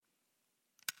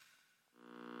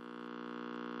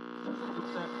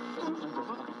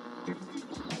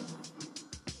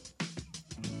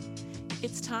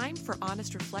It's time for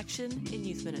honest reflection in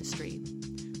youth ministry.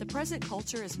 The present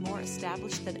culture is more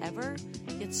established than ever.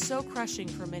 It's so crushing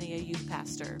for many a youth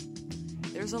pastor.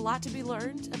 There's a lot to be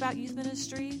learned about youth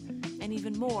ministry and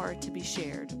even more to be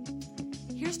shared.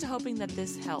 Here's to hoping that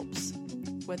this helps,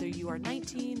 whether you are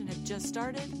 19 and have just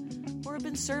started or have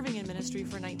been serving in ministry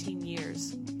for 19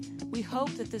 years. We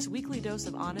hope that this weekly dose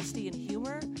of honesty and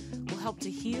humor will help to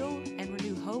heal and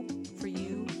renew hope for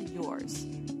you and yours.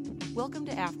 Welcome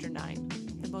to After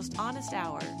 9, the most honest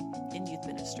hour in youth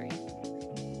ministry.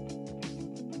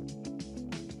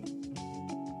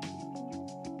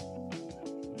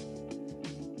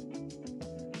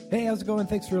 Hey, how's it going?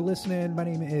 Thanks for listening. My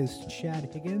name is Chad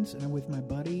Higgins, and I'm with my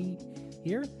buddy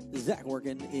here, Zach,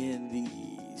 working in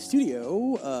the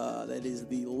studio. That is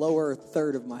the lower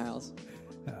third of my house.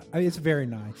 It's very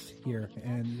nice here,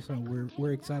 and so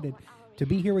we're excited to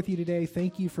be here with you today.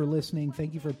 Thank you for listening.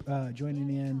 Thank you for joining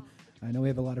in. I know we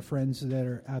have a lot of friends that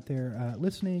are out there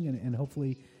listening, and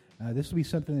hopefully this will be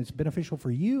something that's beneficial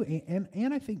for you,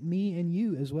 and I think me and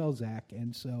you as well, Zach.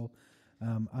 And so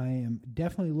I am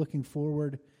definitely looking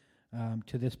forward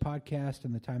to this podcast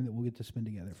and the time that we'll get to spend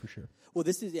together for sure. Well,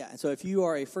 this is, so if you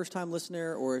are a first-time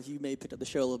listener or if you may pick up the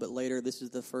show a little bit later, this is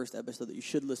the first episode that you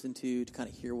should listen to kind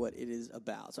of hear what it is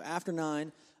about. So After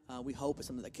 9, we hope it's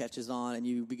something that catches on and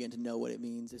you begin to know what it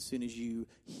means as soon as you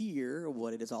hear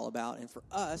what it is all about. And for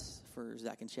us, for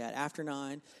Zach and Chad, After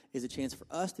 9 is a chance for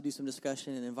us to do some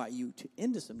discussion and invite you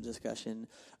into some discussion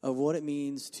of what it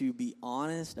means to be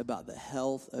honest about the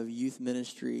health of youth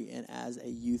ministry and as a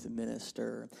youth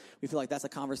minister. We feel like that's a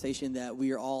conversation that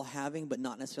we are all having, but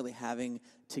not necessarily having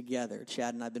together.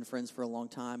 Chad and I have been friends for a long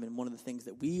time, and one of the things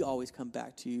that we always come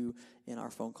back to in our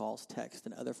phone calls, text,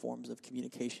 and other forms of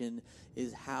communication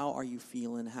is how are you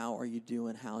feeling, how are you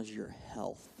doing, how's your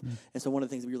health? And so one of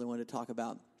the things we really wanted to talk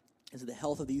about is the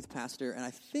health of the youth pastor, and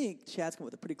I think Chad's come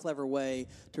up with a pretty clever way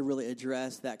to really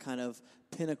address that kind of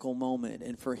pinnacle moment.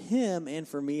 And for him, and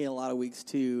for me in a lot of weeks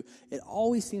too, it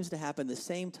always seems to happen the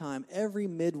same time every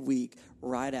midweek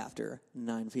right after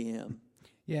 9 p.m.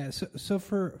 Yeah, so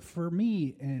for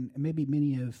me, and maybe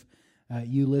many of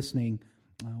you listening,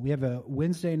 we have a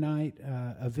Wednesday night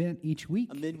event each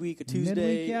week. A midweek, a Tuesday.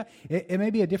 Midweek, yeah. It may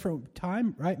be a different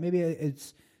time, right? Maybe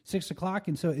it's 6 o'clock,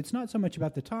 and so it's not so much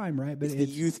about the time, right? But it's the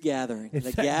youth gathering.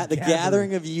 It's the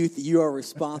gathering of youth that you are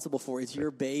responsible for. It's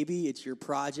your baby. It's your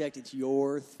project. It's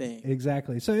your thing.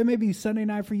 Exactly. So it may be Sunday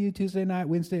night for you, Tuesday night,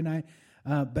 Wednesday night.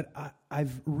 But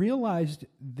I've realized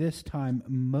this time,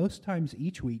 most times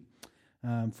each week,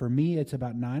 for me, it's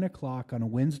about 9 o'clock on a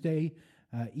Wednesday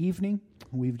evening.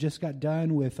 We've just got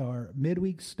done with our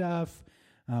midweek stuff.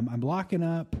 I'm locking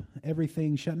up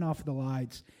everything, shutting off the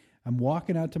lights. I'm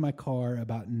walking out to my car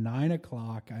about 9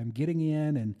 o'clock. I'm getting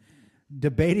in and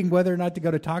debating whether or not to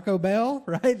go to Taco Bell,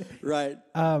 right? Right.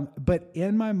 But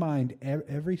in my mind,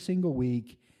 every single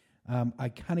week, I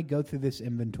kind of go through this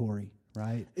inventory,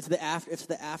 right? It's the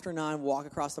after 9 walk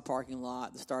across the parking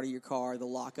lot, the start of your car, the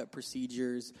lockup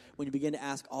procedures, when you begin to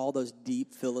ask all those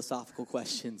deep philosophical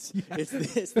questions. Yeah.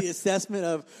 It's the assessment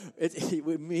of, it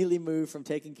would immediately move from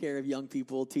taking care of young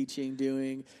people, teaching,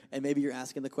 doing, and maybe you're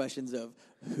asking the questions of,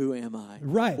 who am I?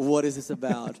 Right. What is this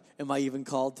about? Am I even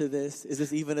called to this? Is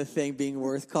this even a thing being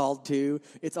worth called to?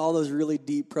 It's all those really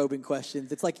deep probing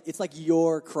questions. It's like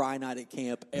your cry night at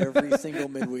camp every single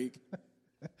midweek.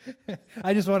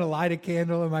 I just want to light a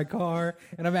candle in my car,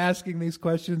 and I'm asking these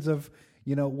questions of,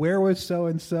 where was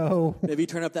so-and-so? Maybe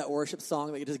turn up that worship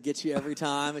song that just gets you every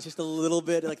time. It's just a little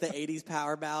bit like the 80s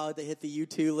power ballad. They hit the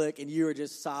U2 lick, and you are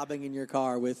just sobbing in your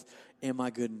car with, am I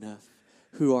good enough?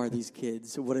 Who are these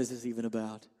kids? What is this even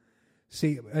about?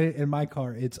 See, in my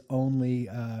car, it's only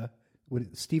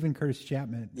Stephen Curtis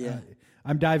Chapman. Yeah.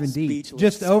 I'm diving Speechless. deep,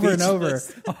 just over and over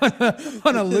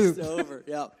on a loop. Just over,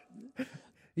 yeah.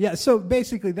 Yeah, so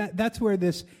basically that's where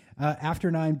this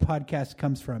After 9 podcast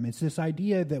comes from. It's this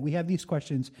idea that we have these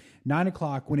questions 9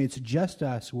 o'clock when it's just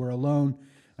us. We're alone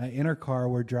in our car.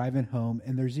 We're driving home.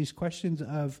 And there's these questions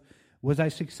of, was I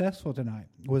successful tonight?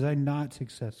 Was I not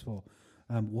successful?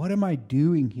 What am I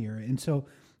doing here? And so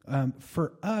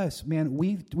for us, man,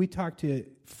 we talk to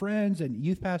friends and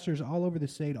youth pastors all over the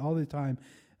state all the time,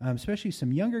 especially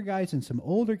some younger guys and some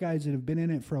older guys that have been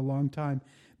in it for a long time.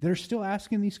 They're still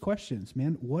asking these questions,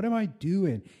 man. What am I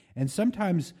doing? And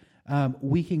sometimes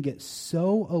we can get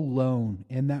so alone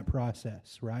in that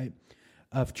process, right,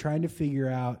 of trying to figure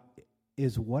out,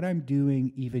 is what I'm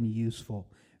doing even useful,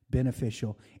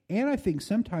 beneficial? And I think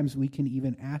sometimes we can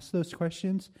even ask those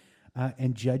questions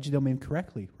and judge them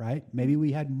incorrectly, right? Maybe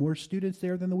we had more students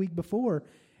there than the week before,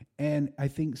 And I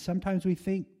think sometimes we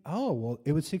think, oh, well,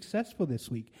 it was successful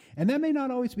this week. And that may not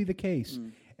always be the case.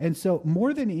 And so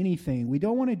more than anything, we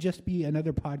don't want to just be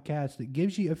another podcast that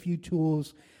gives you a few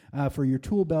tools for your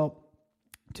tool belt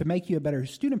to make you a better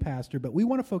student pastor, but we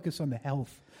want to focus on the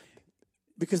health.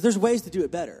 Because there's ways to do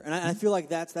it better. And I feel like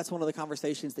that's one of the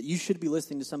conversations that you should be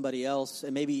listening to somebody else,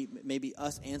 and maybe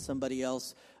us and somebody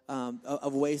else,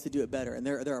 of ways to do it better. And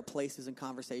there are places and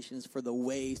conversations for the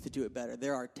ways to do it better.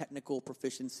 There are technical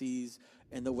proficiencies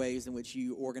and the ways in which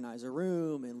you organize a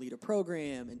room and lead a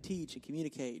program and teach and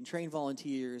communicate and train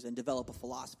volunteers and develop a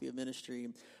philosophy of ministry.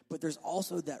 But there's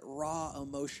also that raw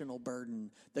emotional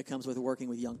burden that comes with working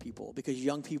with young people, because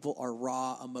young people are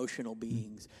raw emotional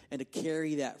beings. And to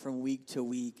carry that from week to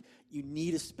week, you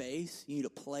need a space, you need a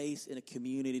place in a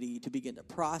community to begin to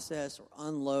process or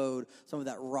unload some of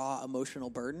that raw emotional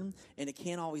burden. And it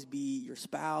can't always be your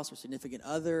spouse or significant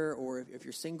other, or if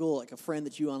you're single, like a friend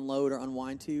that you unload or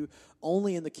unwind to.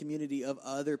 Only in the community of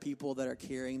other people that are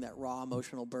carrying that raw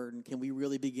emotional burden can we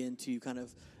really begin to kind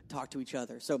of talk to each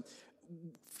other. So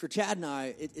for Chad and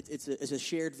I, it's a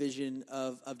shared vision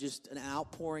of just an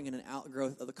outpouring and an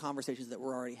outgrowth of the conversations that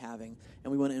we're already having.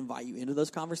 And we want to invite you into those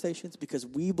conversations because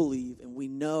we believe and we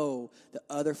know that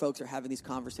other folks are having these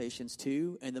conversations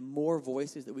too. And the more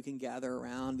voices that we can gather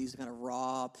around these kind of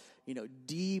raw,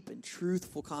 deep and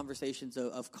truthful conversations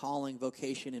of calling,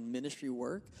 vocation, and ministry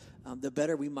work, the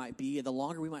better we might be and the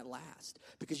longer we might last.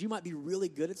 Because you might be really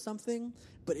good at something,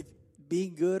 but if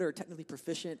being good or technically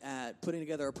proficient at putting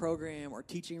together a program or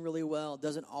teaching really well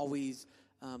doesn't always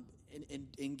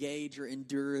engage or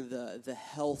endure the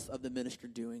health of the minister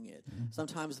doing it. Mm-hmm.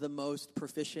 Sometimes the most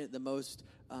proficient, the most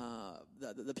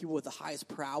the people with the highest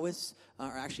prowess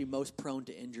are actually most prone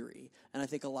to injury. And I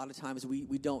think a lot of times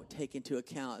we don't take into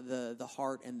account the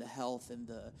heart and the health and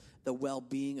the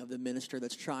well-being of the minister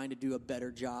that's trying to do a better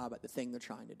job at the thing they're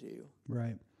trying to do.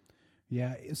 Right.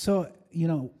 Yeah. So,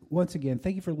 once again,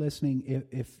 thank you for listening.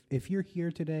 If you're here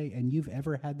today and you've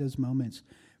ever had those moments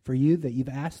for you that you've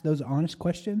asked those honest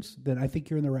questions, then I think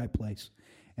you're in the right place.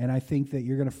 And I think that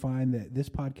you're going to find that this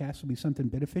podcast will be something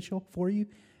beneficial for you.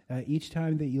 Each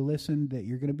time that you listen, that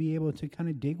you're going to be able to kind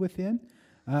of dig within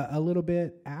a little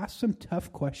bit, ask some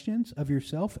tough questions of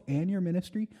yourself and your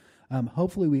ministry.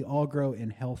 Hopefully we all grow in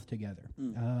health together,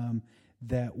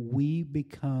 that we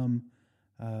become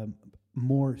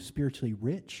more spiritually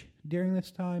rich during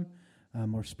this time,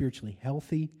 more spiritually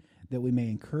healthy, that we may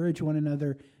encourage one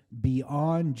another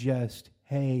beyond just,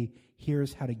 hey,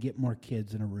 here's how to get more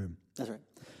kids in a room. That's right.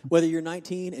 Whether you're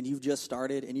 19 and you've just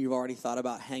started and you've already thought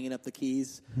about hanging up the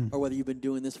keys, or whether you've been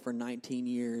doing this for 19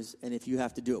 years and if you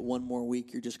have to do it one more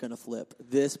week, you're just going to flip.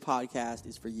 This podcast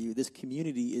is for you. This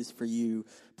community is for you,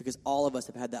 because all of us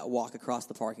have had that walk across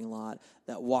the parking lot,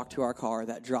 that walk to our car,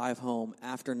 that drive home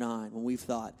after 9 when we've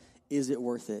thought, is it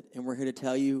worth it? And we're here to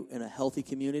tell you, in a healthy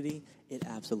community, it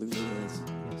absolutely is.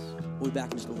 Yes. We'll be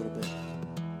back in just a little bit.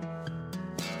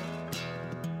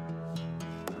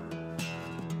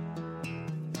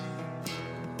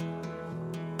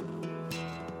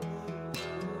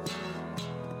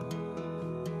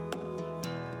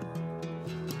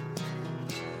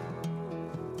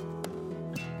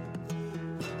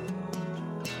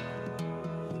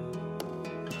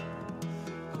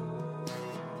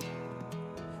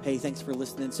 Hey, thanks for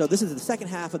listening. So this is the second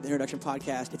half of the introduction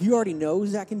podcast. If you already know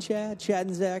Zach and Chad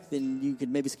and Zach, then you could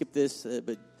maybe skip this.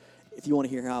 But if you want to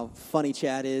hear how funny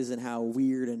Chad is and how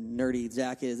weird and nerdy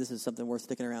Zach is, this is something worth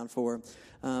sticking around for.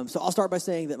 So I'll start by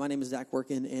saying that my name is Zach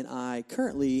Workin, and I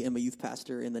currently am a youth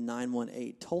pastor in the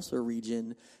 918 Tulsa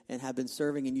region and have been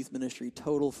serving in youth ministry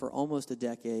total for almost a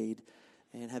decade,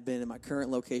 and have been in my current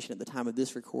location at the time of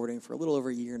this recording for a little over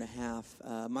a year and a half.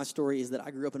 My story is that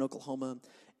I grew up in Oklahoma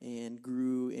and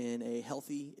grew in a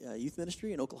healthy youth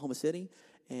ministry in Oklahoma City,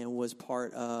 and was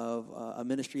part of a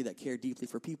ministry that cared deeply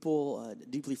for people,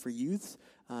 deeply for youth.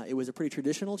 It was a pretty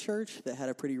traditional church that had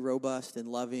a pretty robust and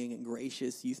loving and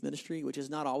gracious youth ministry, which is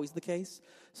not always the case.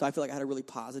 So I feel like I had a really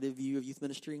positive view of youth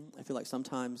ministry. I feel like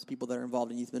sometimes people that are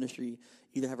involved in youth ministry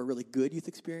either have a really good youth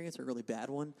experience or a really bad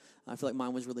one. I feel like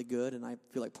mine was really good, and I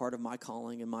feel like part of my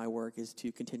calling and my work is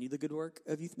to continue the good work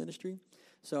of youth ministry.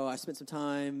 So I spent some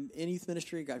time in youth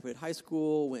ministry, graduated high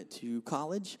school, went to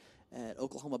college at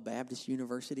Oklahoma Baptist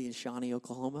University in Shawnee,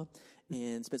 Oklahoma,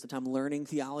 and spent some time learning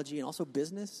theology and also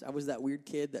business. I was that weird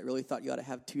kid that really thought you ought to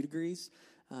have 2 degrees.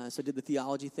 So I did the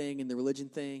theology thing and the religion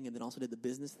thing, and then also did the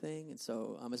business thing. And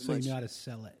so So you know how to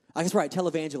sell it. I guess right,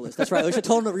 televangelist. That's right. I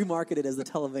told him to remarket it as the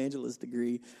televangelist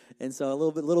degree. And so a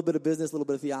little bit of business, a little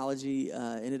bit of theology.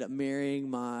 Ended up marrying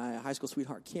my high school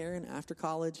sweetheart Karen after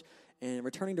college, and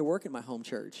returning to work in my home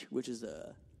church, which is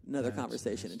Another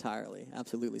conversation entirely.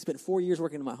 Absolutely. Spent 4 years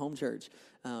working in my home church,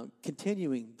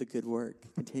 continuing the good work.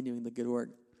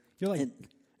 You're like...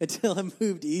 Until I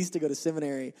moved east to go to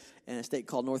seminary in a state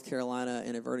called North Carolina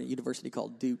and a university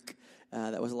called Duke.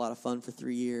 That was a lot of fun for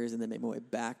 3 years, and then made my way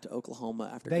back to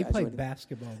Oklahoma after They graduating. play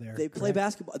basketball there. They play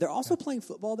basketball. They're also playing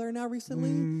football there now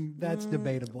recently. That's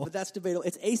debatable. But that's debatable.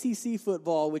 It's ACC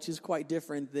football, which is quite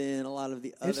different than a lot of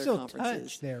the other It's still conferences.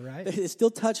 touch there, right? It's still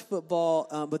touch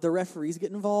football, but the referees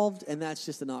get involved, and that's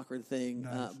just an awkward thing.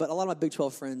 Nice. But a lot of my Big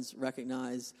 12 friends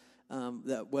recognize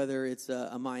that whether it's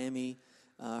a Miami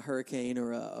Hurricane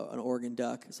or an Oregon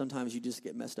Duck, sometimes you just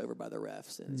get messed over by the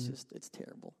refs, and it's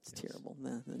terrible. It's terrible.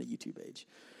 In the YouTube age.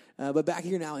 But back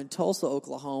here now in Tulsa,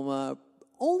 Oklahoma,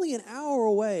 only an hour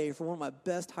away from one of my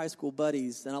best high school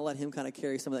buddies, and I'll let him kind of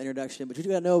carry some of the introduction. But what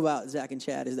you got to know about Zach and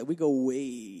Chad is that we go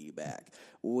way back,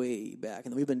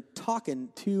 and we've been talking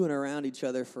to and around each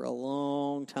other for a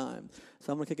long time.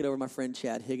 So I'm going to kick it over to my friend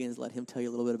Chad Higgins, let him tell you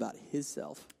a little bit about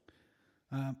himself.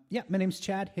 My name's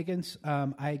Chad Higgins.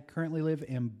 I currently live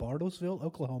in Bartlesville,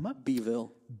 Oklahoma.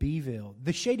 Beeville.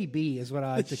 The Shady Bee is what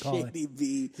I like to call it. Shady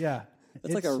Bee. Yeah.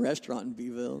 That's like a restaurant in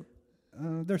Beeville.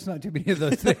 There's not too many of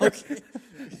those there.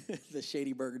 The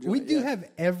Shady Burger joint. We do have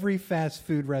every fast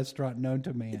food restaurant known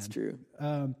to man. It's true.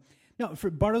 No, for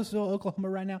Bartlesville, Oklahoma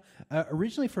right now.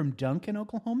 Originally from Duncan,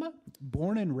 Oklahoma.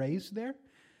 Born and raised there.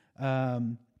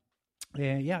 And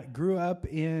yeah, grew up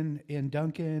in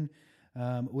Duncan.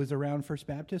 Was around First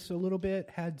Baptist a little bit.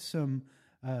 Had some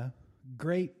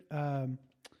great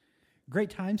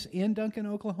times in Duncan,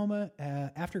 Oklahoma.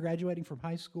 After graduating from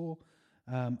high school,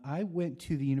 I went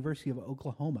to the University of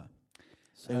Oklahoma.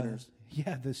 Sooners.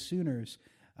 The Sooners.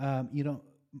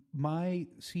 My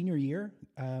senior year,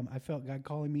 I felt God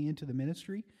calling me into the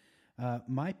ministry.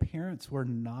 My parents were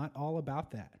not all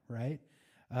about that, right?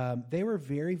 They were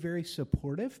very, very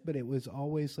supportive, but it was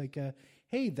always like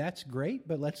hey, that's great,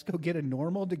 but let's go get a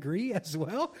normal degree as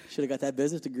well. Should have got that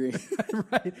business degree.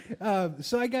 Right.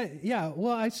 So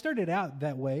I started out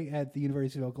that way at the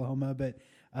University of Oklahoma, but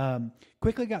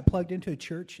quickly got plugged into a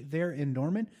church there in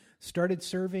Norman, started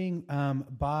serving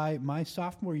by my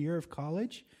sophomore year of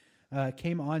college,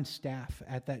 came on staff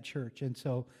at that church. And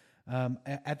so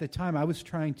at the time, I was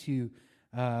trying to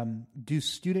do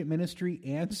student ministry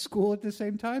and school at the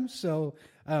same time. So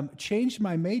changed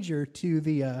my major to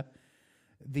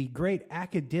the great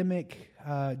academic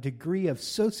degree of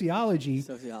sociology,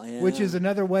 which is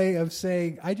another way of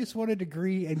saying, I just want a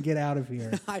degree and get out of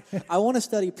here. I want to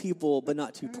study people, but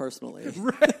not too personally.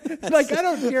 Right. Like, I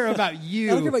don't care about you.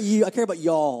 I don't care about you. I care about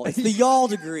y'all. It's the y'all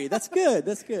degree. That's good.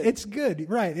 It's good,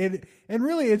 right. And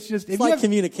really, it's just... It's like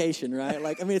communication, right?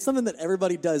 Like, I mean, it's something that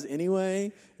everybody does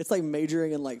anyway. It's like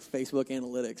majoring in, like, Facebook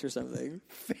analytics or something.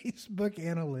 Facebook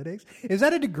analytics? Is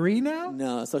that a degree now?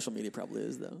 No, social media probably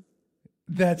is, though.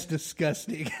 That's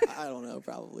disgusting. I don't know,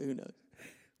 probably. Who knows?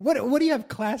 What do you have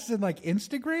classes in, like,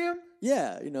 Instagram?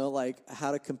 Yeah, like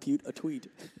how to compute a tweet.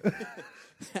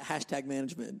 Hashtag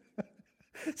management.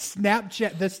 The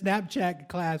Snapchat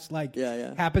class,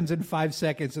 happens in 5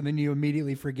 seconds, and then you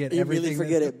immediately forget everything. You really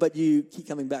forget it, but you keep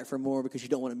coming back for more because you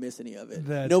don't want to miss any of it.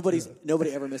 Nobody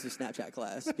ever misses Snapchat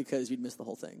class because you'd miss the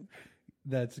whole thing.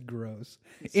 That's gross.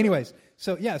 Anyways,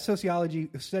 so yeah, sociology,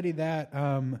 studied that,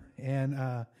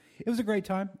 and it was a great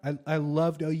time. I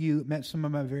loved OU, met some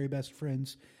of my very best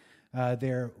friends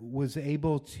there, was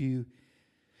able to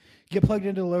get plugged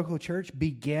into the local church,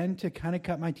 began to kind of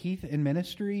cut my teeth in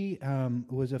ministry.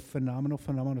 It was a phenomenal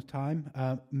time.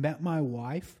 Met my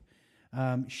wife.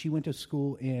 She went to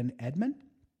school in Edmond.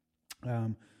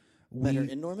 Met her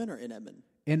in Norman or in Edmond?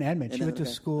 In Edmond. She went to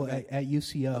school at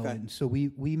UCO, and so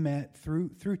we met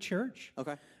through church.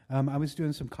 Okay. I was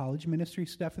doing some college ministry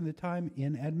stuff at the time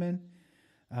in Edmond.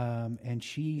 And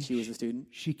she was a student?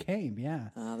 She came, yeah.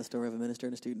 The story of a minister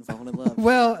and a student falling in love.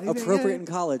 Well, appropriate in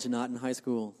college, not in high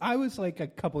school. I was like a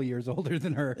couple years older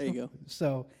than her. There you go.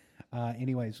 So,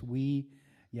 anyways, we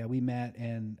met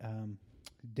and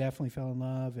definitely fell in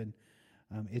love, and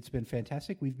it's been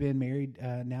fantastic. We've been married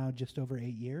now just over 8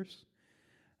 years.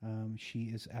 She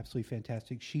is absolutely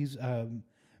fantastic. She's a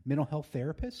mental health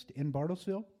therapist in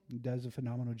Bartlesville. Does a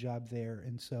phenomenal job there,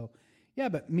 and so. Yeah,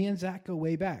 but me and Zach go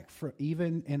way back.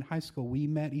 Even in high school, we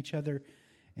met each other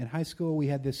in high school. We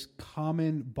had this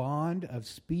common bond of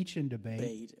speech and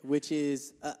debate. Which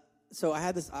is, so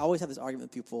I always have this argument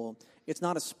with people. It's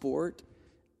not a sport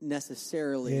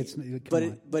necessarily,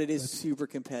 but it is super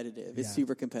competitive. It's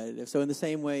super competitive. So in the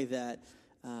same way that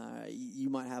you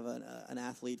might have an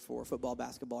athlete for football,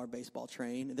 basketball, or baseball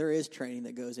train, there is training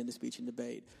that goes into speech and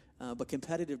debate. But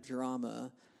competitive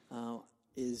drama...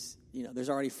 is, there's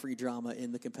already free drama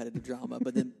in the competitive drama,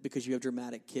 but then because you have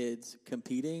dramatic kids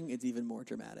competing, it's even more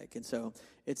dramatic. And so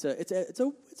it's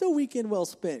a weekend well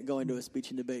spent going to a speech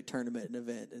and debate tournament and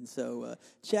event. And so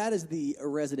Chad is the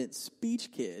resident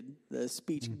speech kid, the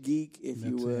speech geek, if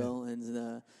you will,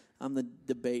 and I'm the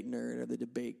debate nerd or the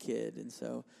debate kid. And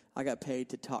so I got paid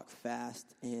to talk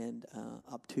fast and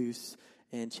obtuse,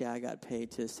 and Chad got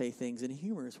paid to say things in a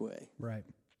humorous way. Right.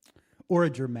 Or a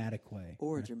dramatic way.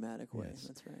 Or a dramatic way. Yes.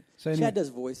 That's right. So anyway, Chad does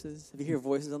voices. If you hear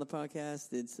voices on the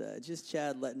podcast, it's just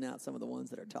Chad letting out some of the ones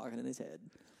that are talking in his head.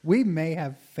 We may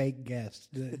have fake guests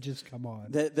that just come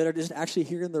on. that are just actually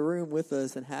here in the room with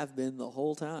us and have been the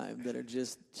whole time, that are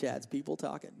just Chad's people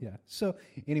talking. Yeah. So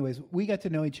anyways, we got to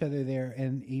know each other there,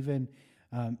 and even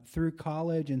through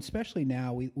college, and especially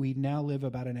now, we now live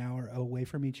about an hour away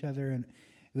from each other, and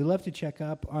we love to check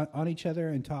up on each other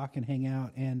and talk and hang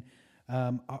out. And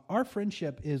our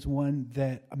friendship is one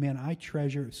that, I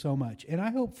treasure so much. And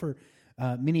I hope for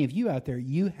many of you out there,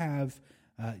 you have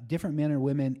different men or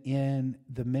women in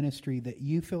the ministry that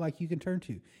you feel like you can turn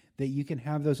to, that you can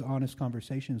have those honest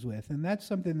conversations with. And that's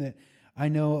something that I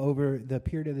know over the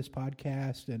period of this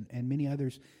podcast and many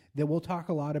others, that we'll talk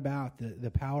a lot about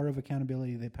the power of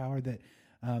accountability, the power that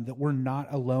we're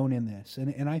not alone in this.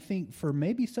 And I think for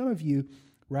maybe some of you,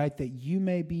 right, that you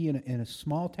may be in a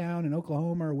small town in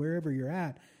Oklahoma or wherever you're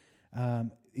at,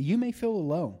 you may feel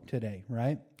alone today,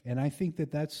 right? And I think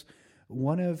that's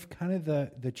one of kind of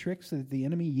the tricks that the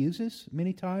enemy uses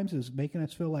many times, is making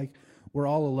us feel like we're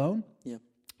all alone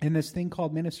in this thing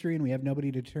called ministry, and we have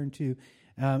nobody to turn to.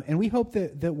 And we hope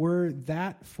that we're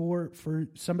that for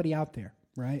somebody out there.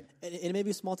 Right, and it may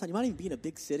be a small town. You might even be in a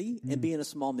big city and be in a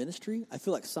small ministry. I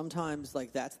feel like sometimes,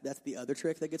 like that's the other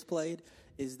trick that gets played,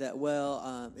 is that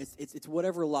it's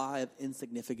whatever lie of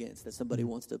insignificance that somebody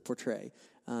wants to portray,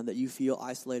 that you feel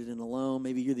isolated and alone.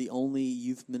 Maybe you're the only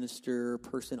youth minister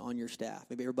person on your staff.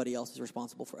 Maybe everybody else is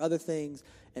responsible for other things,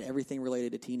 and everything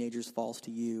related to teenagers falls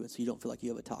to you, and so you don't feel like you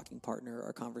have a talking partner or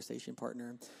a conversation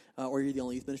partner, or you're the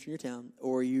only youth minister in your town,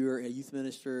 or you're a youth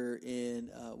minister in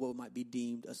what might be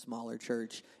deemed a smaller church,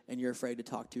 and you're afraid to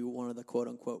talk to one of the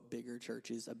quote-unquote bigger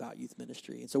churches about youth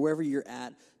ministry. And so wherever you're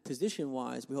at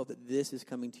position-wise, we hope that this is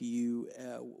coming to you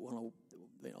on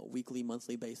a weekly,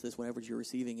 monthly basis, whenever you're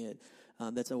receiving it.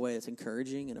 That's a way that's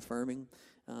encouraging and affirming,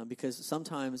 because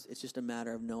sometimes it's just a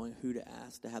matter of knowing who to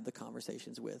ask to have the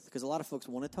conversations with, because a lot of folks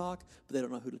want to talk, but they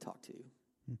don't know who to talk to.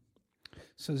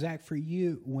 So, Zach, for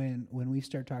you, when we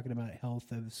start talking about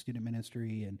health of student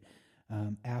ministry and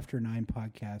After 9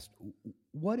 podcast,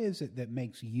 what is it that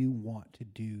makes you want to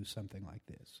do something like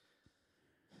this?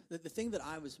 The thing that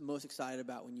I was most excited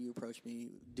about when you approached me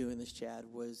doing this, Chad,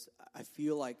 was I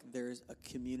feel like there's a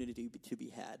community to be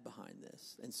had behind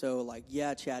this. And so,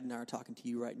 Chad and I are talking to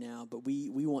you right now, but we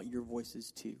want your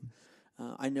voices too.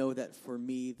 I know that for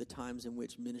me, the times in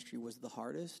which ministry was the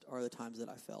hardest are the times that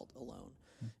I felt alone.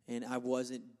 And I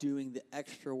wasn't doing the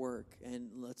extra work. And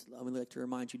I would like to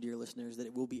remind you, dear listeners, that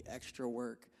it will be extra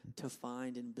work to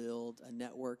find and build a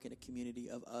network and a community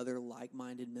of other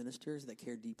like-minded ministers that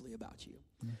care deeply about you.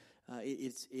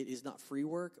 It is not free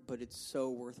work, but it's so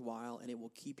worthwhile, and it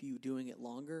will keep you doing it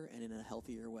longer and in a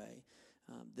healthier way.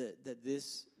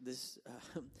 This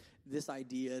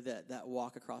idea that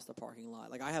walk across the parking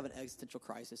lot, like I have an existential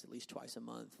crisis at least twice a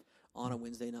month on a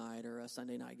Wednesday night or a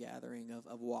Sunday night gathering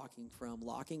of walking from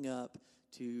locking up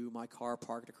to my car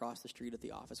parked across the street at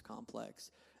the office complex.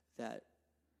 That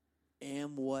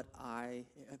what I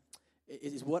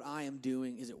am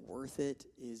doing, is it worth it?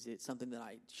 Is it something that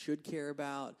I should care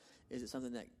about? Is it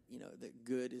something that that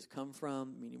good has come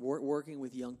from? I mean, working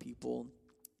with young people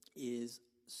is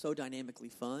so dynamically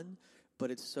fun, but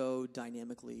it's so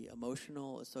dynamically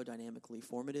emotional, it's so dynamically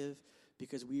formative,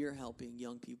 because we are helping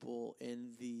young people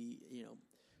in the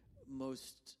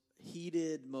most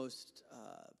heated, most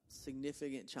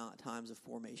significant times of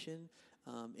formation,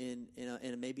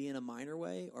 maybe in a minor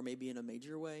way or maybe in a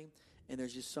major way. And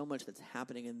there's just so much that's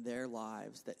happening in their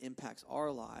lives that impacts our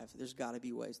lives. There's got to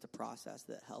be ways to process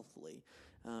that healthily,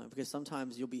 because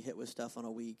sometimes you'll be hit with stuff on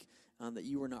a week that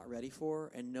you were not ready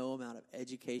for, and no amount of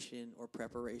education or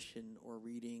preparation or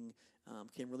reading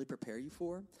can really prepare you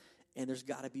for. And there's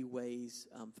got to be ways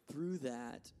through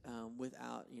that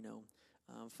without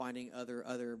finding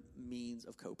other means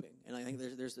of coping. And I think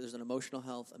there's an emotional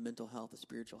health, a mental health, a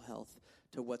spiritual health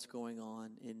to what's going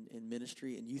on in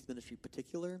ministry and youth ministry in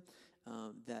particular,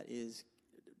 that is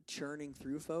churning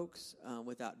through folks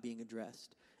without being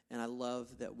addressed. And I love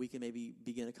that we can maybe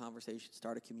begin a conversation,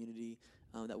 start a community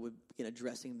that would begin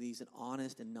addressing these in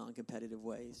honest and non-competitive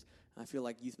ways. I feel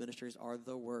like youth ministers are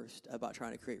the worst about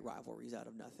trying to create rivalries out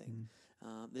of nothing.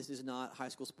 This is not high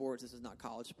school sports. This is not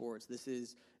college sports. This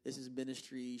is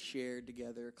ministry shared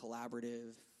together,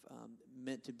 collaborative,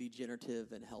 meant to be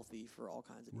generative and healthy for all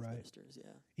kinds of youth ministers.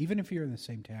 Yeah, even if you're in the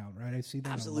same town, right? I see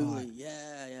that absolutely. a lot.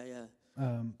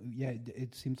 Yeah.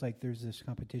 It seems like there's this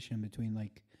competition between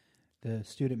like the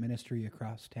student ministry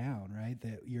across town, right?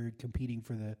 That you're competing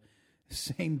for the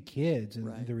same kids,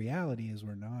 and the reality is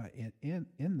we're not in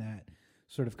that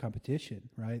sort of competition,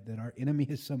 right? That our enemy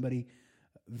is somebody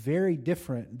very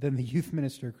different than the youth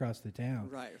minister across the town.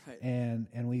 Right. And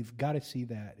we've got to see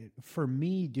that. For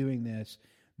me, doing this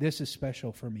is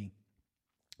special for me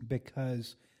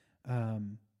because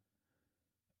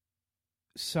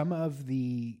some of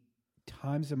the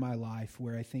times in my life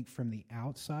where I think from the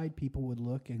outside people would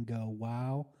look and go,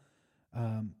 wow,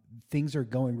 things are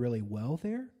going really well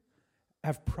there,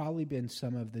 have probably been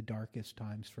some of the darkest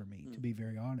times for me, to be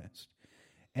very honest.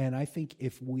 And I think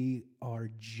if we are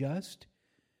just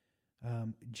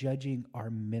judging our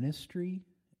ministry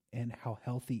and how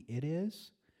healthy it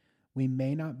is, we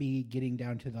may not be getting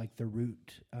down to like the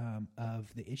root of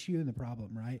the issue and the problem,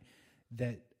 right?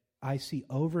 That I see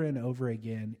over and over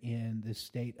again in the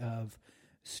state of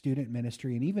student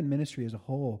ministry and even ministry as a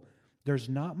whole. There's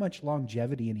not much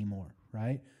longevity anymore,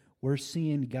 right? We're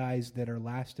seeing guys that are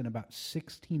lasting about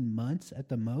 16 months at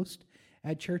the most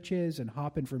at churches and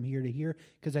hopping from here to here,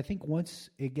 because I think once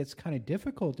it gets kind of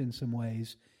difficult in some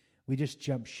ways, we just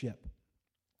jump ship.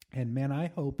 And man,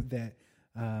 I hope that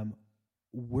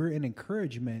we're an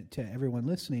encouragement to everyone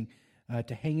listening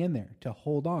to hang in there, to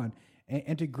hold on,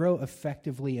 and to grow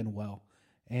effectively and well.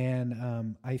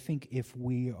 And I think if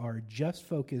we are just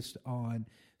focused on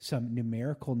some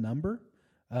numerical number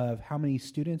of how many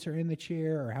students are in the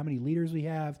chair or how many leaders we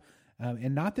have,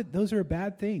 and not that those are a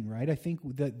bad thing, right? I think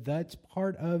that's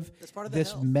part of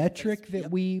this metric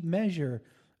that we measure,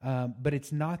 but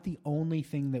it's not the only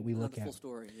thing that we look at. Full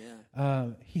story,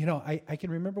 yeah. I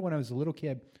can remember when I was a little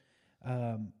kid,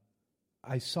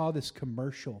 I saw this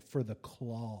commercial for the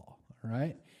Claw,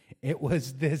 right? It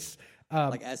was this...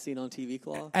 like as seen on TV,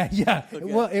 Claw? Yeah. Okay.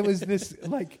 Well, it was this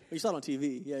like... You saw it on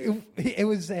TV, yeah. It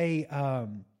was a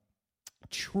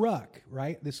truck,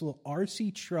 right? This little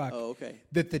RC truck. Oh, okay.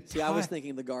 I was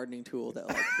thinking the gardening tool, that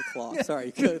like the Claw.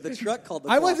 Sorry, the truck called the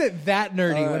Claw. I wasn't that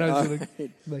nerdy when I was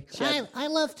like I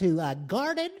love to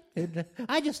garden. And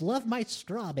I just love my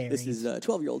strawberries. This is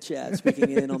 12-year-old Chad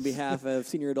speaking in on behalf of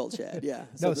senior adult Chad. Yeah.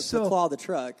 So the Claw, the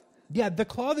truck. Yeah, the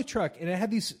Claw, the truck, and it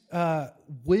had these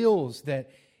wheels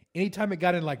that anytime it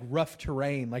got in like rough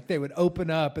terrain, like they would open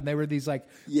up and they were these like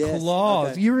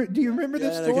claws. Okay. Do you remember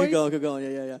this story? Keep going.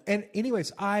 Yeah. And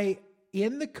anyways,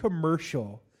 in the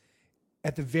commercial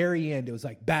at the very end, it was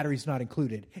like batteries not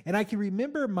included. And I can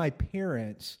remember my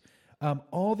parents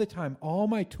all the time, all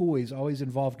my toys always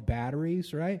involved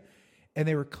batteries, right? And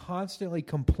they were constantly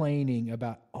complaining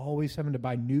about always having to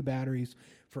buy new batteries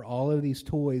for all of these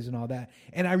toys and all that.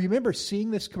 And I remember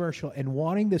seeing this commercial and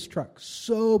wanting this truck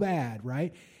so bad,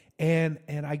 right? And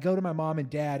I go to my mom and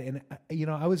dad, and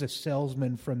I was a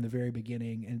salesman from the very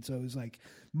beginning, and so it was like,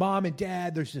 Mom and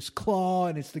Dad, there's this Claw,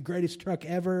 and it's the greatest truck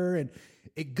ever, and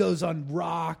it goes on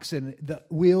rocks, and the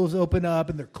wheels open up,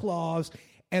 and they're claws.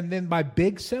 And then my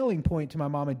big selling point to my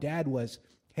mom and dad was,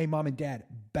 hey, Mom and Dad,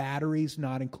 batteries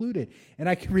not included. And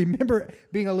I can remember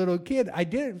being a little kid,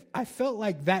 I felt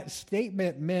like that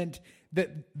statement meant that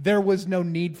there was no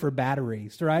need for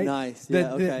batteries, right? Nice,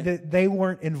 that they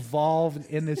weren't involved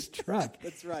in this truck.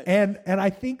 That's right. And I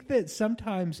think that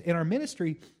sometimes in our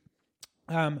ministry,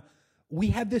 we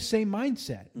have this same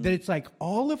mindset, that it's like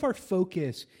all of our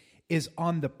focus is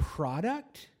on the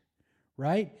product,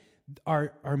 right?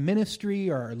 Our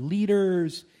ministry, our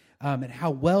leaders, and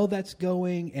how well that's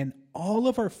going, and all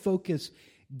of our focus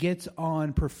gets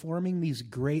on performing these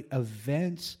great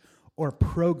events or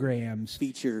programs,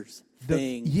 features,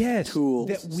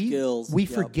 tools, skills. We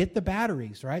forget the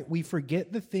batteries, right? We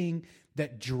forget the thing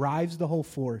that drives the whole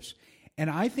force. And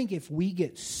I think if we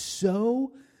get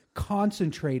so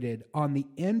concentrated on the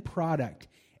end product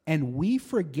and we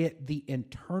forget the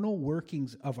internal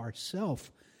workings of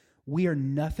ourself, we are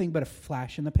nothing but a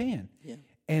flash in the pan. Yeah.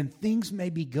 And things may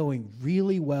be going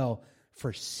really well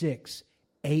for 6-8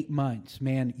 months.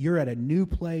 Man, you're at a new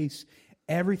place.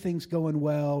 Everything's going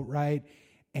well, right?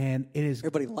 And it is.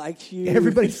 Everybody likes you.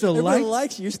 Everybody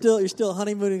likes you. You're still a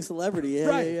honeymooning celebrity.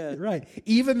 Yeah, right.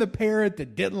 Even the parent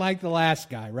that didn't like the last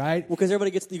guy, right? Well, because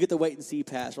everybody you get the wait and see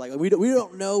pass. Like we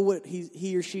don't know what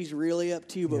he or she's really up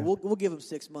to, but we'll give them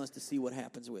 6 months to see what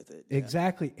happens with it.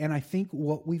 Exactly. And I think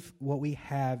what we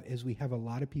have is we have a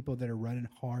lot of people that are running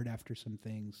hard after some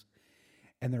things,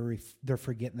 and they're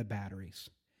forgetting the batteries.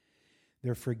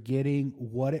 They're forgetting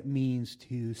what it means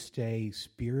to stay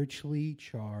spiritually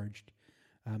charged,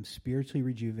 spiritually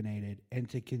rejuvenated, and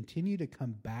to continue to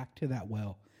come back to that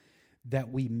well,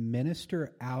 that we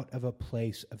minister out of a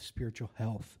place of spiritual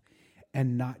health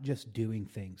and not just doing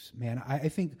things. Man, I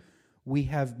think we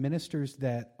have ministers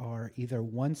that are either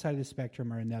one side of the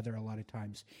spectrum or another a lot of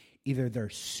times. Either they're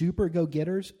super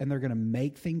go-getters and they're going to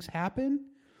make things happen,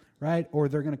 right? Or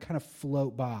they're going to kind of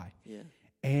float by. Yeah.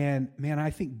 And, man, I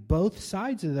think both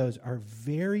sides of those are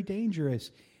very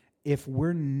dangerous if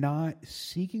we're not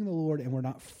seeking the Lord and we're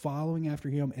not following after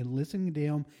Him and listening to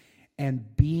Him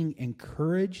and being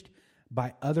encouraged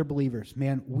by other believers.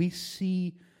 Man, we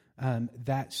see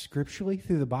that scripturally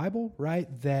through the Bible, right?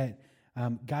 That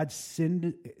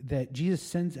that Jesus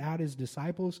sends out His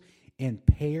disciples in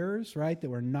pairs, right? That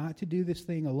we're not to do this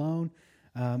thing alone.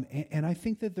 And I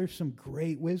think that there's some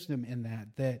great wisdom in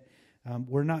that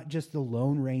we're not just the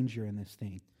Lone Ranger in this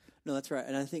thing. No, that's right.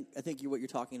 And I think what you're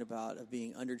talking about of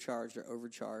being undercharged or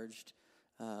overcharged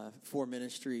for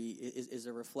ministry is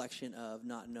a reflection of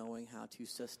not knowing how to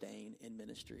sustain in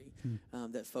ministry.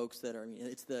 That folks that are,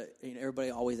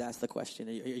 everybody always asks the question,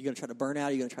 are you going to try to burn out? Or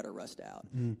are you going to try to rust out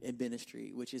in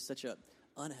ministry? Which is such a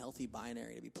unhealthy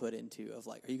binary to be put into of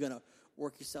like, are you going to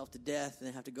work yourself to death and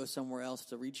then have to go somewhere else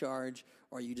to recharge?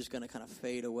 Or are you just going to kind of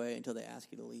fade away until they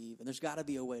ask you to leave? And there's got to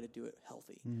be a way to do it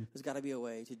healthy. There's got to be a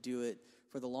way to do it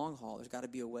for the long haul. There's got to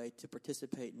be a way to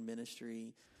participate in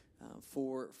ministry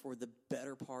for the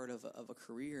better part of a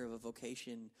career, of a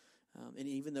vocation. And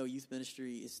even though youth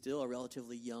ministry is still a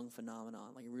relatively young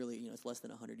phenomenon, like really, it's less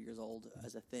than 100 years old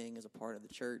as a thing, as a part of the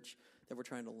church that we're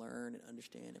trying to learn and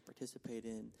understand and participate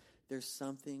in, there's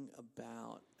something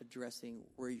about addressing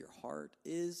where your heart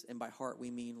is. And by heart,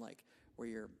 we mean like where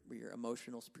your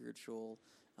emotional, spiritual,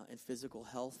 and physical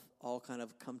health all kind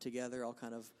of come together, all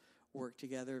kind of work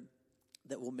together,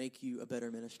 that will make you a better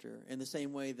minister. In the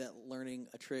same way that learning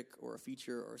a trick or a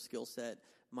feature or a skill set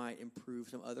might improve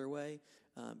some other way,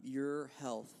 your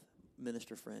health,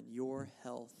 minister friend, your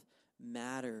health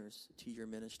matters to your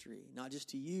ministry. Not just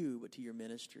to you, but to your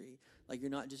ministry. Like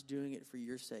you're not just doing it for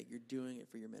your sake, you're doing it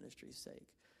for your ministry's sake.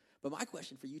 But my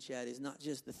question for you, Chad, is not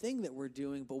just the thing that we're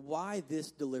doing, but why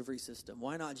this delivery system?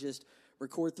 Why not just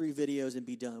record 3 videos and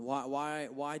be done?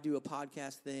 Why do a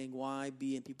podcast thing? Why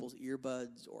be in people's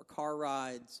earbuds or car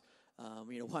rides?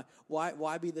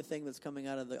 Why be the thing that's coming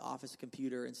out of the office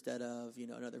computer instead of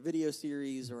another video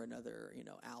series or another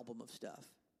album of stuff?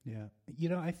 Yeah,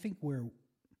 I think where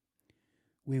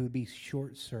we would be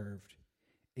short-served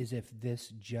is if this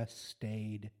just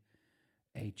stayed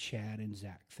a Chad and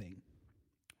Zach thing.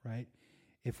 Right?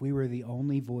 If we were the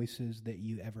only voices that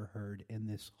you ever heard in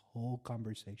this whole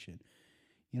conversation,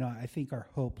 I think our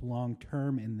hope long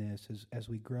term in this is as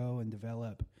we grow and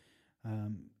develop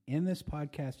in this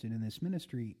podcast and in this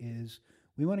ministry is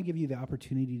we want to give you the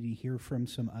opportunity to hear from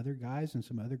some other guys and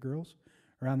some other girls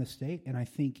around the state. And I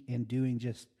think in doing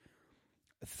just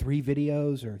 3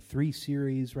 videos or 3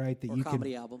 series, right, that or you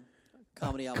comedy album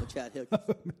Chad Hicks.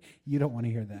 You don't want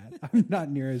to hear that. I'm not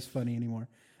near as funny anymore.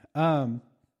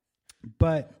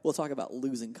 But we'll talk about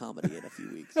losing comedy in a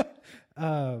few weeks.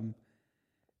 I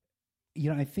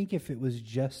think if it was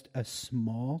just a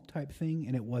small type thing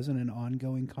and it wasn't an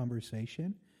ongoing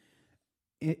conversation,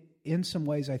 in some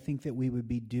ways I think that we would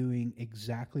be doing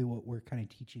exactly what we're kind of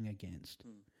teaching against.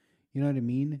 You know what I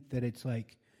mean? That it's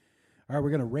like, all right, we're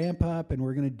going to ramp up and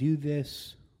we're going to do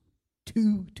this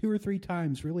two or 3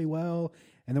 times really well,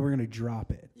 and then we're going to drop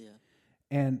it. Yeah.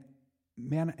 And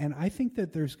man, and I think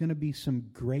that there's going to be some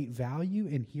great value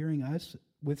in hearing us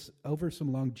over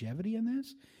some longevity in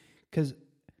this, because,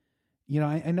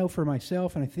 I know for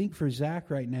myself, and I think for Zach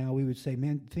right now, we would say,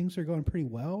 man, things are going pretty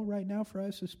well right now for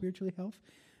us as spiritually health.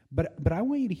 But I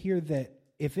want you to hear that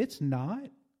if it's not,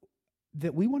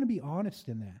 that we want to be honest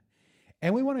in that,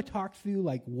 and we want to talk through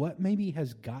like what maybe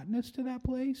has gotten us to that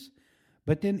place,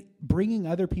 but then bringing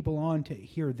other people on to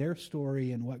hear their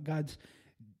story and what God's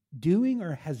doing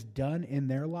or has done in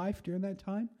their life during that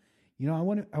time. I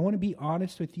want to be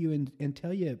honest with you and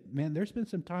tell you, man, there's been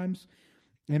some times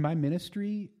in my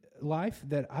ministry life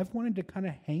that I've wanted to kind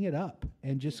of hang it up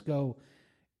and just go,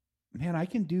 man, I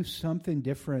can do something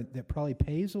different that probably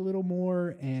pays a little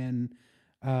more, and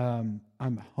I'm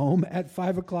home at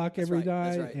 5 o'clock every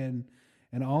night,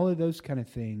 and all of those kind of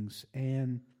things.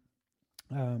 And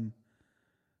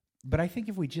but I think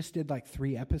if we just did like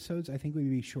 3 episodes, I think we'd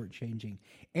be shortchanging.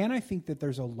 And I think that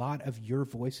there's a lot of your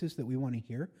voices that we want to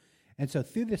hear. And so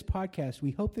through this podcast, we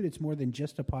hope that it's more than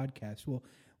just a podcast.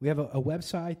 We have a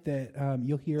website that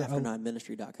you'll hear.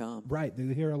 After9ministry.com. Right.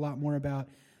 You'll hear a lot more about.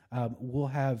 We'll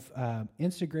have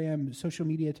Instagram, social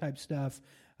media type stuff.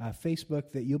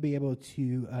 Facebook that you'll be able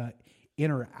to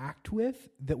interact with,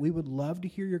 that we would love to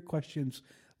hear your questions,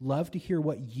 love to hear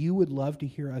what you would love to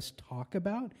hear us talk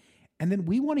about. And then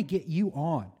we want to get you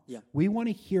on. Yeah. We want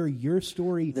to hear your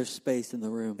story. There's space in the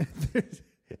room.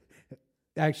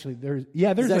 Actually, there's a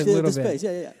actually little the bit.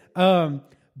 space. Yeah.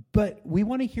 But we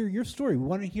want to hear your story. We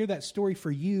want to hear that story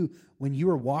for you when you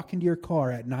were walking to your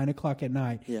car at 9:00 at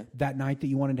night, that night that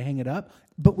you wanted to hang it up.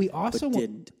 But we also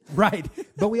didn't. Right.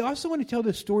 But we also want to tell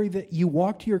the story that you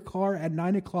walked to your car at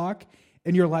 9:00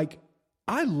 and you're like,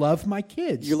 I love my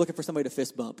kids. You're looking for somebody to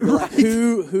fist bump. You're like,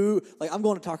 who? Like, I'm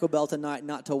going to Taco Bell tonight,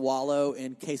 not to wallow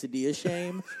in quesadilla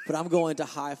shame, but I'm going to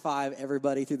high five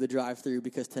everybody through the drive-thru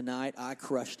because tonight I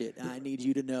crushed it. And I need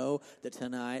you to know that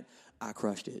tonight I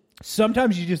crushed it.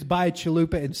 Sometimes you just buy a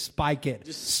chalupa and spike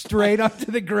it straight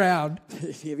onto the ground.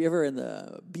 Have you ever in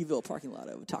the Beeville parking lot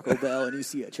of Taco Bell and you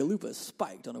see a chalupa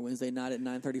spiked on a Wednesday night at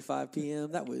 9:35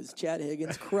 p.m.? That was Chad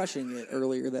Higgins crushing it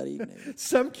earlier that evening.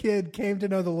 Some kid came to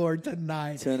know the Lord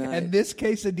tonight. And this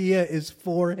quesadilla is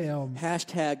for him.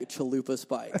 Hashtag chalupa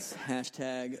spikes.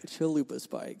 Hashtag chalupa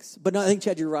spikes. But no, I think,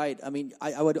 Chad, you're right. I mean,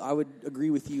 I would agree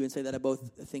with you and say that I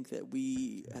both think that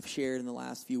we have shared in the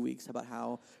last few weeks about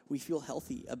how we feel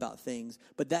healthy about things,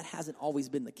 but that hasn't always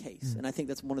been the case. And I think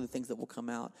that's one of the things that will come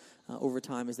out over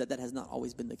time is that has not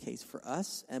always been the case for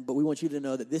us. But we want you to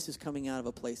know that this is coming out of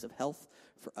a place of health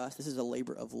for us. This is a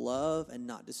labor of love and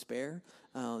not despair.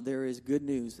 There is good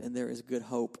news and there is good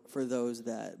hope for those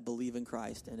that believe in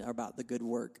Christ and are about the good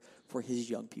work for his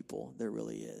young people. There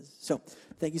really is. So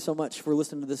thank you so much for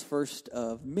listening to this first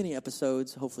of many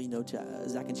episodes. Hopefully you know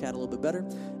Zach and Chad a little bit better,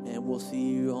 and we'll see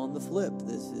you on the flip.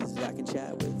 This is Zach and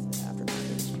Chad with After Nine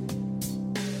Ministry.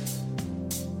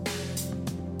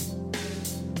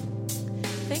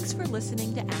 Thanks for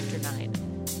listening to After Nine.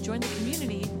 Join the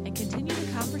community and continue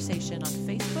the conversation on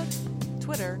Facebook,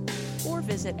 Twitter, or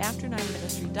visit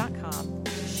after9ministry.com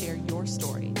to share your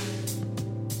story.